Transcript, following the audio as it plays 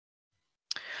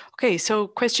Okay, so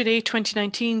question 8,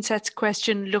 2019 sets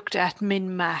question looked at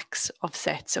min-max of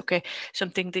sets, okay?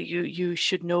 Something that you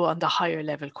should know on the higher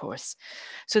level course.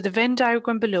 So the Venn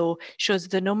diagram below shows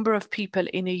the number of people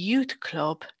in a youth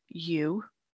club, U,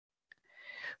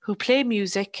 who play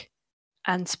music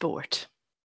and sport.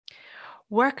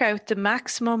 Work out the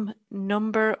maximum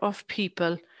number of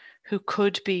people who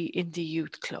could be in the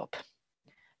youth club.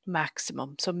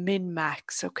 Maximum, so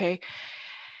min-max, okay?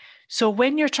 So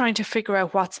when you're trying to figure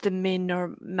out what's the min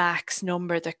or max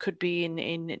number that could be in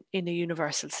a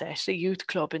universal set, a youth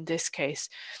club in this case,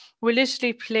 we're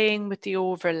literally playing with the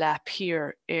overlap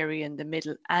here area in the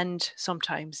middle and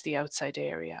sometimes the outside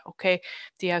area, okay?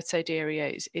 The outside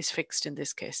area is fixed in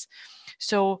this case.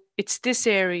 So it's this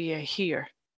area here,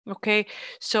 okay?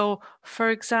 So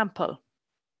for example,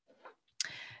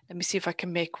 let me see if I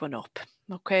can make one up,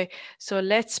 okay? So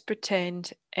let's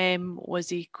pretend M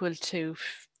was equal to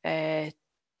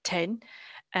 10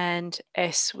 and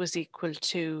S was equal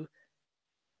to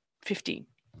 15.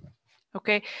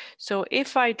 Okay, so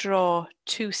if I draw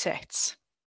two sets,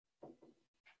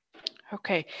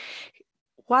 okay,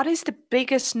 what is the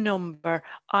biggest number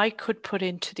I could put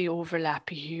into the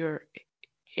overlap here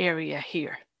area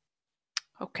here?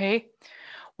 Okay,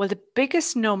 well, the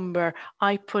biggest number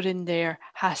I put in there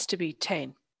has to be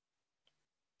 10.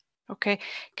 Okay,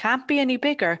 can't be any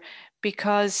bigger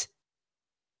because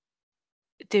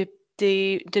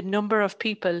the number of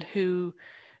people who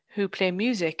play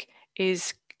music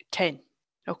is 10.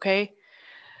 Okay,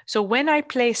 so when I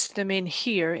place them in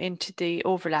here into the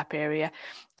overlap area,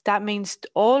 that means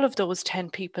all of those 10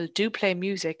 people do play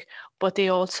music, but they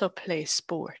also play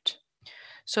sport.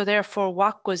 So therefore,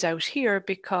 what goes out here,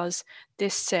 because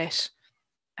this set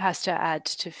has to add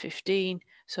to 15,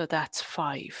 so that's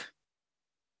 5.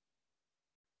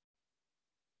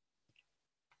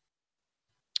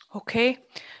 Okay,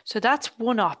 so that's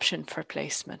one option for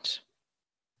placement.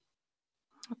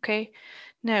 Okay,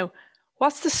 now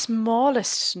what's the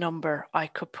smallest number I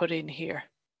could put in here?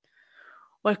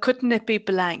 Well, couldn't it be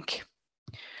blank?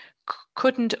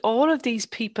 Couldn't all of these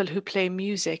people who play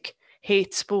music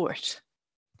hate sport?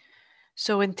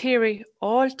 So in theory,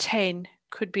 all 10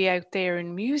 could be out there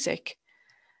in music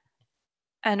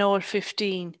and all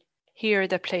 15 here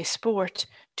that play sport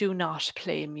do not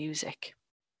play music.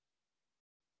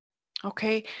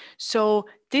 Okay, so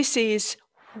this is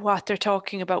what they're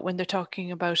talking about when they're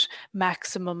talking about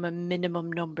maximum and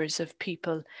minimum numbers of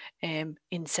people in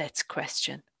sets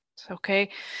question.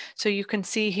 Okay, so you can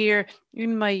see here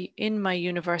in my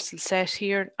universal set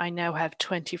here, I now have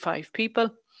 25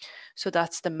 people. So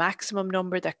that's the maximum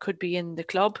number that could be in the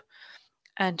club.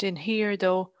 And in here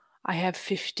though, I have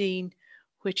 15,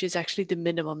 which is actually the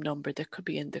minimum number that could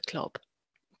be in the club.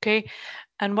 Okay,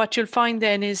 and what you'll find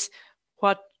then is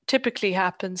what typically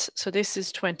happens. So this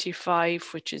is 25,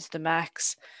 which is the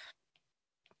max.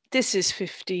 This is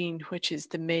 15, which is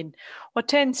the min. What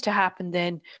tends to happen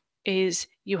then is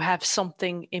you have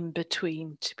something in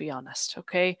between, to be honest,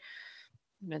 okay?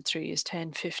 And 3 is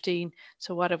 10, 15.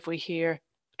 So what have we here?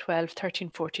 12, 13,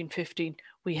 14, 15.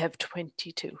 We have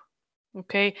 22.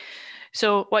 Okay,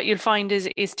 so what you'll find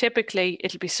is typically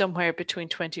it'll be somewhere between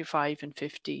 25 and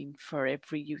 15 for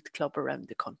every youth club around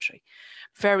the country.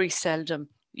 Very seldom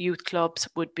youth clubs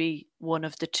would be one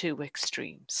of the two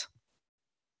extremes.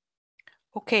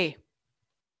 Okay,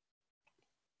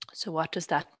 so what does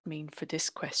that mean for this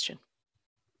question?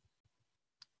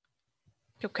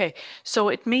 Okay, so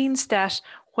it means that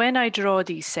when I draw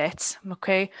these sets,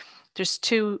 okay, there's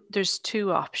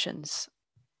two options.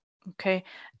 Okay,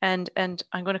 and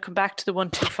I'm going to come back to the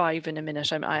 125 in a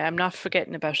minute. I'm not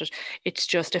forgetting about it. It's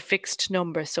just a fixed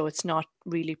number, so it's not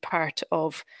really part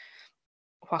of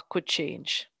what could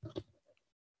change.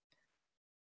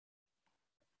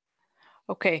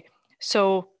 Okay,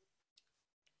 so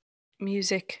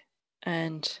music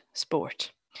and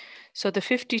sport. So the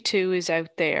 52 is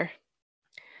out there,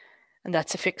 and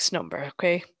that's a fixed number,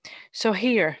 okay? So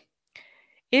here,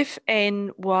 if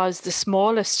n was the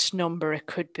smallest number it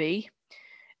could be,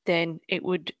 then it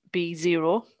would be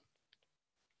 0.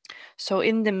 So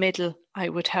in the middle, I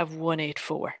would have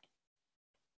 184.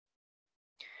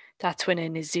 That's when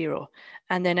n is 0.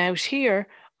 And then out here,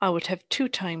 I would have 2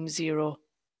 times 0,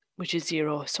 which is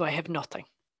 0. So I have nothing.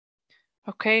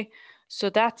 Okay, so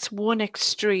that's one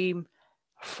extreme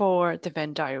for the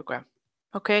Venn diagram.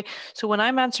 Okay, so when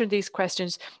I'm answering these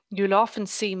questions, you'll often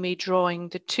see me drawing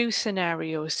the two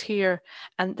scenarios here,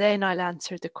 and then I'll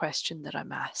answer the question that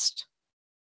I'm asked.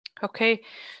 Okay,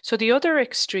 so the other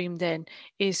extreme then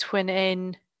is when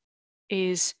n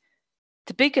is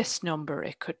the biggest number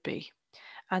it could be.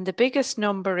 And the biggest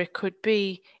number it could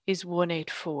be is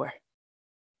 184.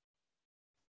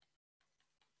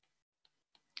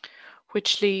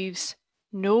 which leaves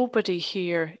nobody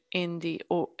here in the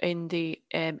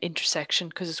intersection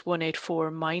because it's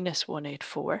 184 minus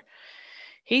 184.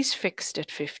 He's fixed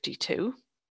at 52.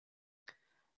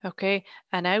 Okay,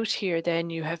 and out here then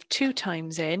you have 2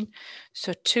 times n,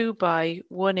 so 2 by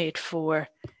 184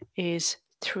 is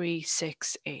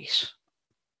 368.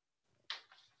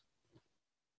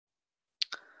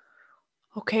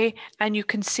 Okay, and you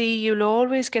can see you'll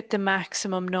always get the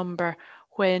maximum number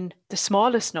when the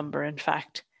smallest number, in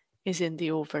fact, is in the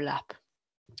overlap.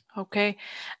 Okay,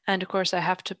 and of course I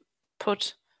have to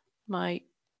put my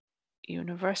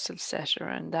universal set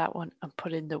around that one and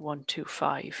put in the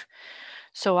 125.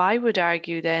 So I would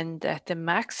argue then that the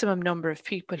maximum number of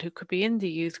people who could be in the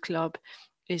youth club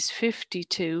is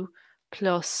 52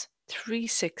 plus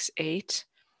 368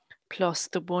 plus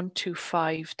the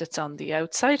 125 that's on the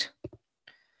outside.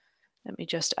 Let me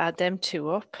just add them 2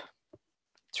 up,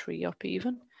 3 up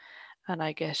even, and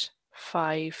I get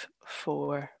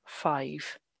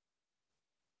 545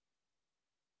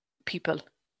 people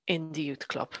in the youth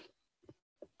club.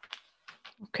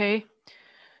 Okay,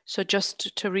 so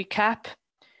just to recap,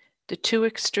 the 2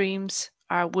 extremes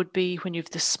would be when you have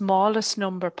the smallest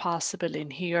number possible in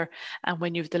here and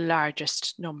when you have the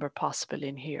largest number possible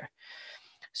in here.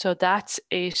 So that's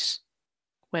it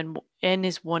when n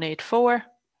is 184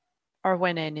 or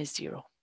when n is 0.